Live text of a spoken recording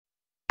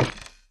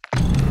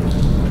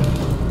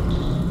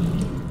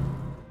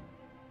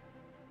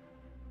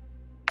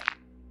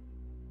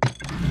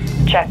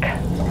Check.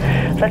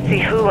 Let's see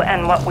who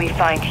and what we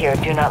find here.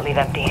 Do not leave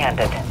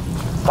empty-handed.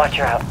 Watch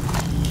her out.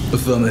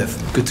 Affirmative.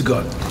 Good to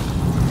go.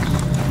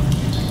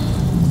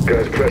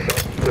 Guys, press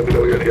up. Let me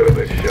know you're at the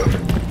elevator shaft.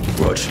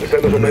 Watch.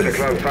 Send them a better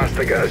climb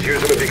faster, guys.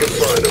 Use them if you can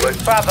find them,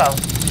 eh? Bravo.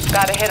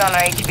 Got a hit on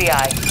our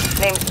HBI.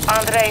 Name's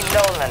Andre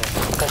Nolan.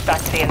 Goes back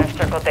to the Inner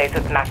Circle days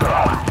with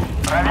Makarov.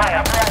 High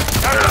up.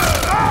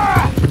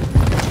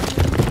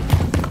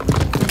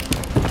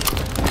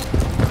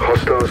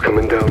 Hostiles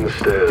coming down the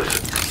stairs.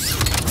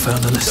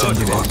 Found an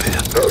assembly up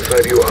here.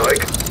 Outside you,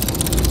 Ike.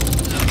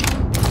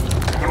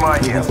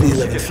 We have the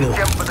 11th floor.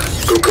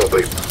 Good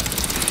copy.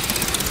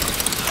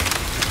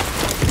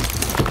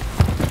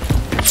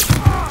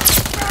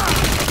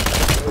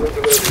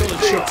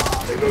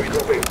 They know you're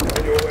coming.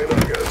 On your way now,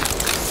 guys.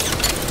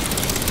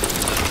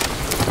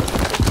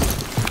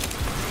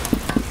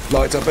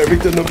 Light up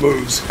everything that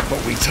moves,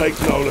 but we take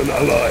Nolan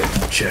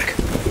alive. Check.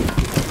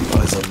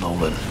 Eyes on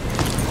Nolan.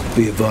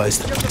 Be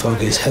advised,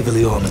 target is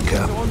heavily armed and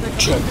capped.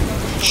 Check.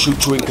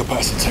 Shoot to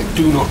incapacitate.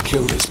 Do not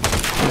kill this.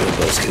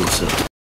 Buzzkill, sir.